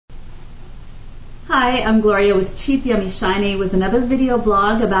Hi, I'm Gloria with Cheap Yummy Shiny with another video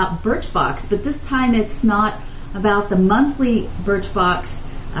blog about Birchbox, but this time it's not about the monthly Birchbox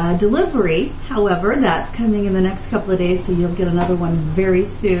delivery. However, that's coming in the next couple of days, so you'll get another one very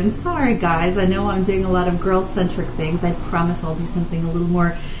soon. Sorry guys, I know I'm doing a lot of girl-centric things. I promise I'll do something a little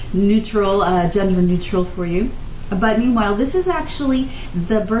more neutral, gender neutral for you. But meanwhile, this is actually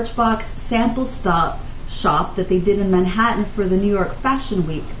the Birchbox sample shop that they did in Manhattan for the New York Fashion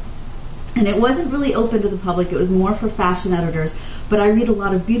Week. And it wasn't really open to the public, it was more for fashion editors. But I read a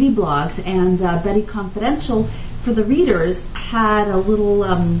lot of beauty blogs, and Betty Confidential, for the readers, had a little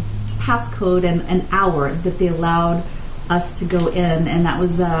passcode and an hour that they allowed us to go in, and that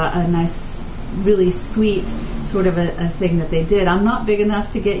was a nice, really sweet sort of a thing that they did. I'm not big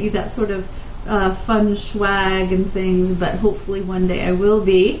enough to get you that sort of fun swag and things, but hopefully one day I will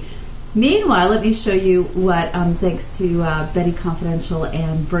be. Meanwhile, let me show you what, thanks to Betty Confidential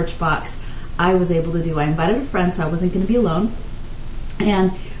and Birchbox, I was able to do. I invited a friend, so I wasn't going to be alone.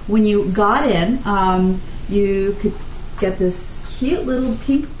 And when you got in, you could get this cute little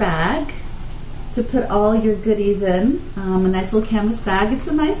pink bag to put all your goodies in, a nice little canvas bag. It's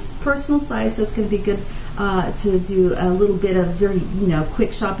a nice personal size, so it's going to be good to do a little bit of very,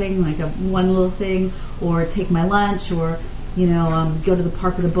 quick shopping, like one little thing, or take my lunch, or go to the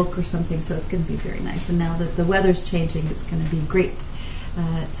park with a book or something. So it's going to be very nice. And now that the weather's changing, it's going to be great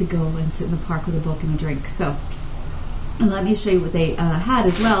to go and sit in the park with a book and a drink. So, and let me show you what they had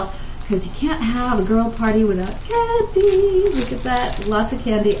as well, because you can't have a girl party without candy. Look at that, lots of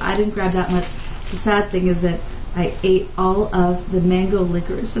candy. I didn't grab that much. The sad thing is that I ate all of the mango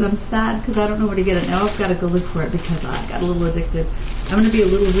licorice, and I'm sad because I don't know where to get it now. I've got to go look for it because I got a little addicted. I'm going to be a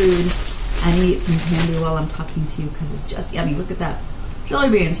little rude and eat some candy while I'm talking to you because it's just yummy. Look at that. Jelly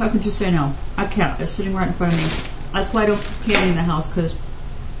beans. How could you say no? I can't. It's sitting right in front of me. That's why I don't put candy in the house, because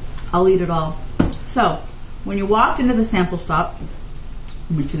I'll eat it all. So, when you walked into the sample stop,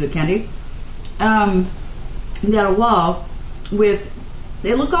 which is the candy, you got a wall with,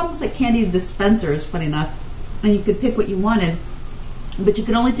 they look almost like candy dispensers, funny enough, and you could pick what you wanted, but you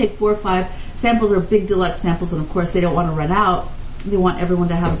could only take 4 or 5 samples, or big deluxe samples, and of course they don't want to run out. They want everyone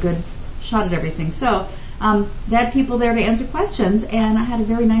to have a good shot at everything. So they had people there to answer questions, and I had a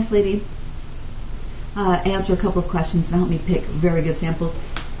very nice lady answer a couple of questions and help me pick very good samples.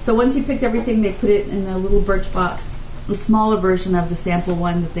 So once you picked everything, they put it in a little Birchbox, a smaller version of the sample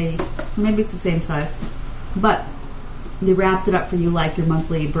one that they, maybe it's the same size, but they wrapped it up for you like your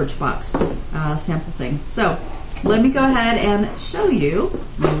monthly Birchbox sample thing. So let me go ahead and show you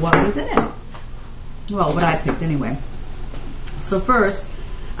what was in it. Well, what I picked anyway. So first,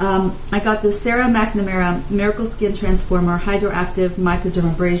 I got the Sarah McNamara Miracle Skin Transformer Hydroactive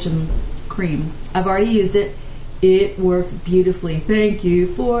Microdermabrasion Cream. I've already used it. It worked beautifully. Thank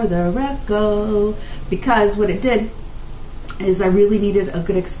you for the reco. Because what it did is I really needed a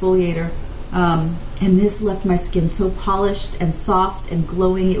good exfoliator. And this left my skin so polished and soft and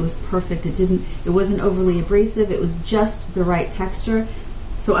glowing. It was perfect. It wasn't overly abrasive. It was just the right texture.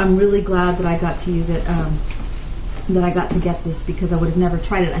 So I'm really glad that I got to use it. That I got to get this, because I would have never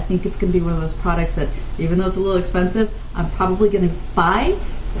tried it. I think it's going to be one of those products that, even though it's a little expensive, I'm probably going to buy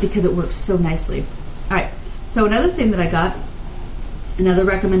because it works so nicely. Alright, so another thing that I got, another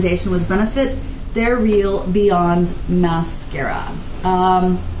recommendation, was Benefit Their Real Beyond Mascara.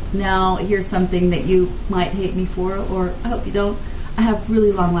 Now, here's something that you might hate me for, or I hope you don't. I have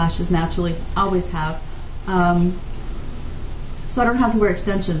really long lashes naturally, always have. So I don't have to wear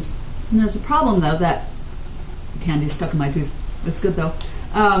extensions. And there's a problem, though, that candy is stuck in my tooth. It's good though.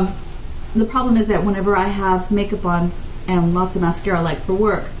 The problem is that whenever I have makeup on and lots of mascara, like for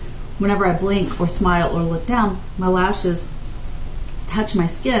work, whenever I blink or smile or look down, my lashes touch my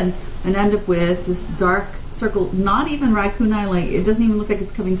skin and end up with this dark circle, not even raccoon eyeliner. It doesn't even look like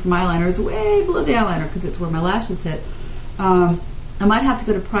it's coming from eyeliner. It's way below the eyeliner because it's where my lashes hit. I might have to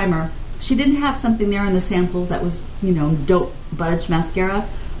go to primer. She didn't have something there in the samples that was, Don't Budge mascara.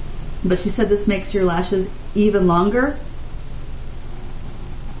 But she said this makes your lashes even longer.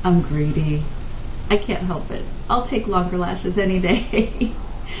 I'm greedy. I can't help it. I'll take longer lashes any day.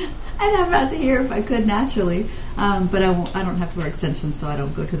 And I'm out to here if I could naturally. But I don't have to wear extensions, so I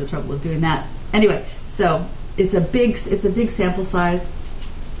don't go to the trouble of doing that. Anyway, so it's a big sample size.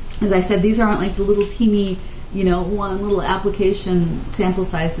 As I said, these aren't like the little teeny, one little application sample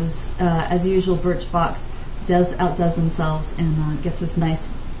sizes. As usual, Birchbox outdoes themselves and gets us nice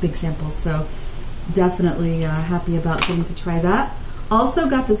big samples, so definitely happy about getting to try that. Also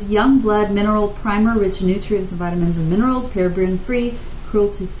got this Young Blood Mineral Primer, rich in nutrients and vitamins and minerals, paraben free,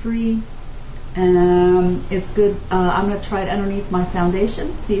 cruelty free. It's good. I'm going to try it underneath my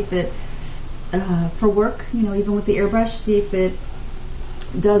foundation, see if it for work, you know, even with the airbrush, see if it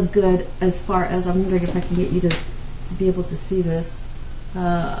does good as far as, I'm wondering if I can get you to be able to see this.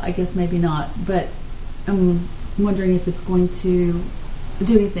 I guess maybe not, but I'm wondering if it's going to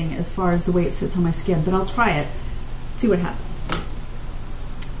do anything as far as the way it sits on my skin, but I'll try it, see what happens.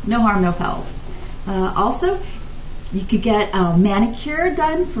 No harm, no foul. Also, you could get a manicure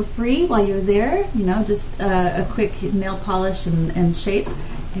done for free while you're there, you know, just a quick nail polish and shape.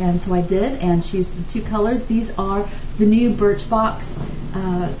 And so I did, and she used the 2 colors. These are the new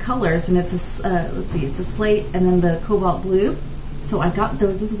Birchbox colors, and it's a, let's see, it's a slate and then the cobalt blue. So I got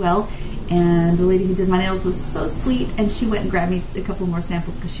those as well, and the lady who did my nails was so sweet, and she went and grabbed me a couple more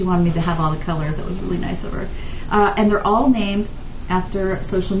samples because she wanted me to have all the colors. That was really nice of her. And they're all named after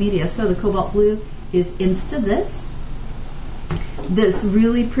social media. So the cobalt blue is Insta this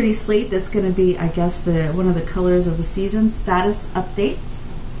really pretty slate that's going to be, I guess, one of the colors of the season, status update.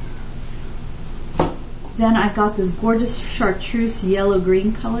 Then I got this gorgeous chartreuse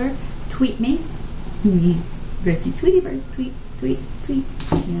yellow-green color, Tweet Me. Ricky, Tweety Bird, tweet, tweet, tweet.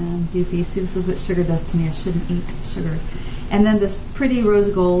 Yeah, I'm doofy. See, this is what sugar does to me. I shouldn't eat sugar. And then this pretty rose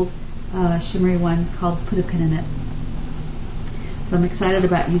gold shimmery one called Put a Pin in It. So I'm excited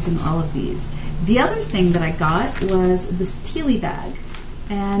about using all of these. The other thing that I got was this Tealy bag.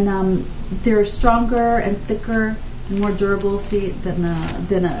 And they're stronger and thicker and more durable, see, than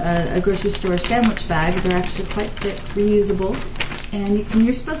a grocery store sandwich bag. They're actually quite thick, reusable. And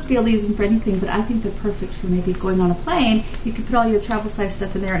you're supposed to be able to use them for anything, but I think they're perfect for maybe going on a plane. You can put all your travel size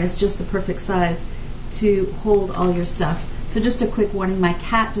stuff in there, and it's just the perfect size to hold all your stuff. So just a quick warning, my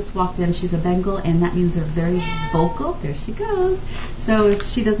cat just walked in. She's a Bengal, and that means they're very vocal. There she goes. So if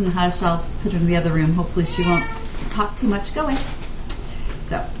she doesn't hush, I'll put her in the other room. Hopefully she won't talk too much. Go away.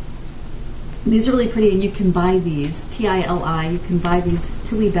 So these are really pretty, and you can buy these, T-I-L-I. You can buy these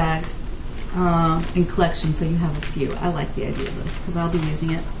Tilly bags in collection, so you have a few. I like the idea of this because I'll be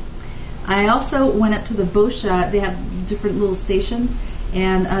using it. I also went up to the Boscia. They have different little stations,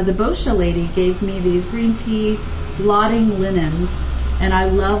 and the Boscia lady gave me these green tea blotting linens, and I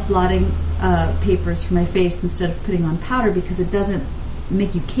love blotting papers for my face instead of putting on powder because it doesn't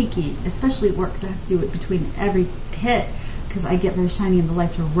make you cakey, especially at work because I have to do it between every hit because I get very shiny and the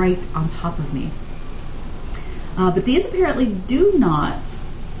lights are right on top of me. But these apparently do not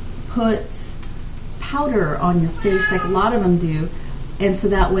put powder on your face like a lot of them do, and so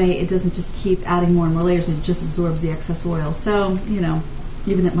that way it doesn't just keep adding more and more layers, it just absorbs the excess oil. So, you know,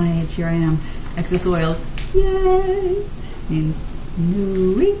 even at my age, here I am, excess oil, yay, means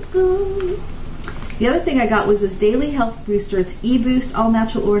no wrinkles. The other thing I got was this Daily Health Booster. It's eBoost, all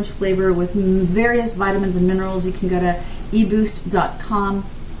natural orange flavor with various vitamins and minerals. You can go to eboost.com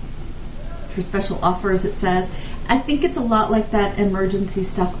for special offers, it says. I think it's a lot like that emergency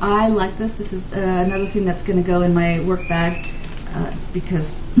stuff. I like this. This is another thing that's going to go in my work bag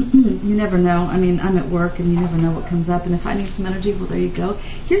because you never know. I mean, I'm at work and you never know what comes up. And if I need some energy, well, there you go.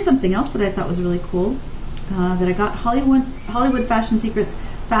 Here's something else that I thought was really cool that I got. Hollywood Fashion Secrets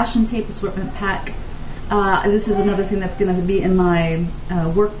Fashion Tape Assortment Pack. This is another thing that's going to be in my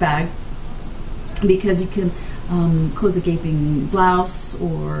work bag because you can close a gaping blouse,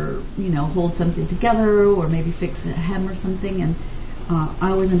 or hold something together, or maybe fix a hem or something. And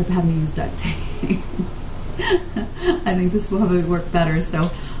I always end up having to use duct tape. I think this will probably work better, so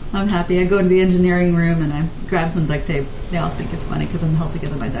I'm happy. I go into the engineering room and I grab some duct tape. They always think it's funny because I'm held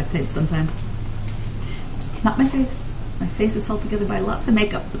together by duct tape sometimes. Not my face. My face is held together by lots of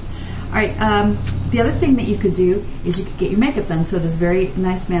makeup. All right, the other thing that you could do is you could get your makeup done. So this very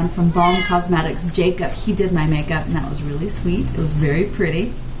nice man from Balm Cosmetics, Jacob, he did my makeup, and that was really sweet. It was very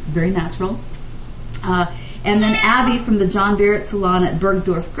pretty, very natural. And then Abby from the John Barrett Salon at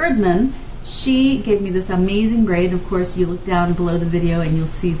Bergdorf Goodman, she gave me this amazing braid. Of course, you look down below the video and you'll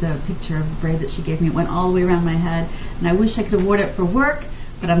see the picture of the braid that she gave me. It went all the way around my head, and I wish I could have worn it for work,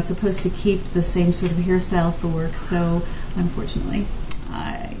 but I'm supposed to keep the same sort of hairstyle for work, so unfortunately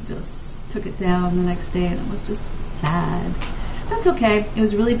I just took it down the next day and it was just sad. That's okay. It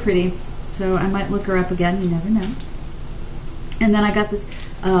was really pretty, so I might look her up again. You never know. And then I got this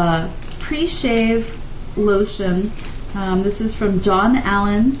pre-shave lotion. This is from John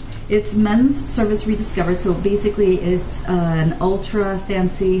Allen's. It's Men's Service Rediscovered, so basically it's an ultra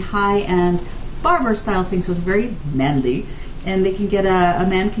fancy high-end barber style thing, so it's very manly. And they can get a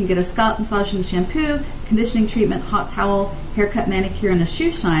man can get a scalp massaging shampoo, conditioning treatment, hot towel, haircut, manicure, and a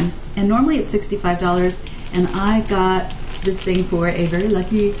shoe shine. And normally it's $65, and I got this thing for a very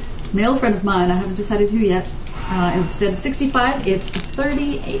lucky male friend of mine. I haven't decided who yet. Instead of $65, it's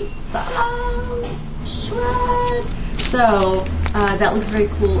 $38. Shred. So That looks very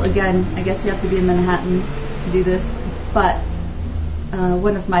cool. Again, I guess you have to be in Manhattan to do this, but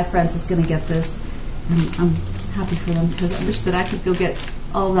one of my friends is going to get this, and I'm happy for them because I wish that I could go get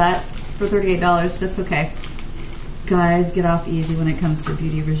all that for $38. That's okay. Guys, get off easy when it comes to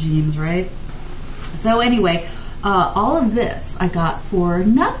beauty regimes, right? So anyway, all of this I got for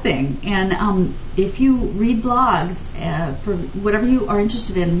nothing. And if you read blogs for whatever you are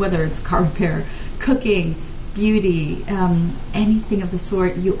interested in, whether it's car repair, cooking, beauty, anything of the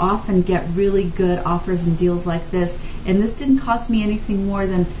sort, you often get really good offers and deals like this. And this didn't cost me anything more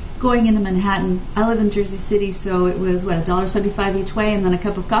than going into Manhattan. I live in Jersey City, so it was, what, $1.75 each way and then a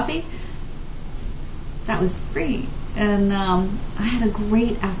cup of coffee? That was free. And I had a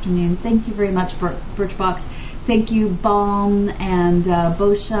great afternoon. Thank you very much, Birchbox. Thank you, Balm and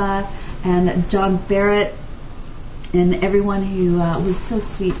Bosha and John Barrett and everyone who was so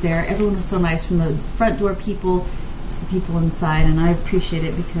sweet there. Everyone was so nice, from the front door people to the people inside, and I appreciate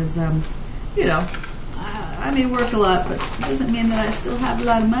it because, you know, I may work a lot, but it doesn't mean that I still have a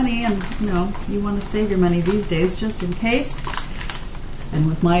lot of money, and, you know, you want to save your money these days just in case. And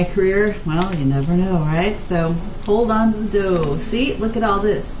with my career, well, you never know, right? So hold on to the dough. See, look at all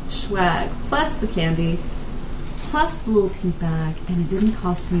this swag, plus the candy, plus the little pink bag, and it didn't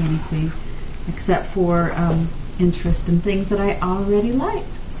cost me anything except for interest in things that I already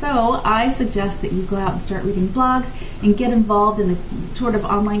liked. So I suggest that you go out and start reading blogs and get involved in the sort of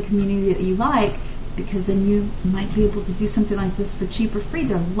online community that you like, because then you might be able to do something like this for cheap or free.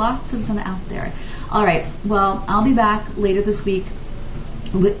 There are lots of them out there. All right, well, I'll be back later this week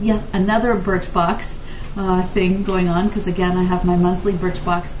with yet another Birchbox thing going on, because again, I have my monthly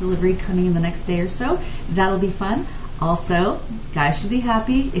Birchbox delivery coming in the next day or so. That'll be fun. Also, guys should be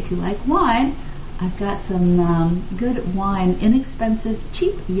happy if you like wine. I've got some good wine, inexpensive,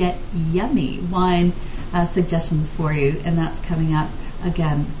 cheap yet yummy wine suggestions for you, and that's coming up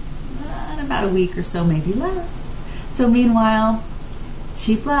again in about a week or so, maybe less. So meanwhile,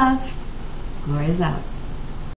 cheap love. Gloria's out.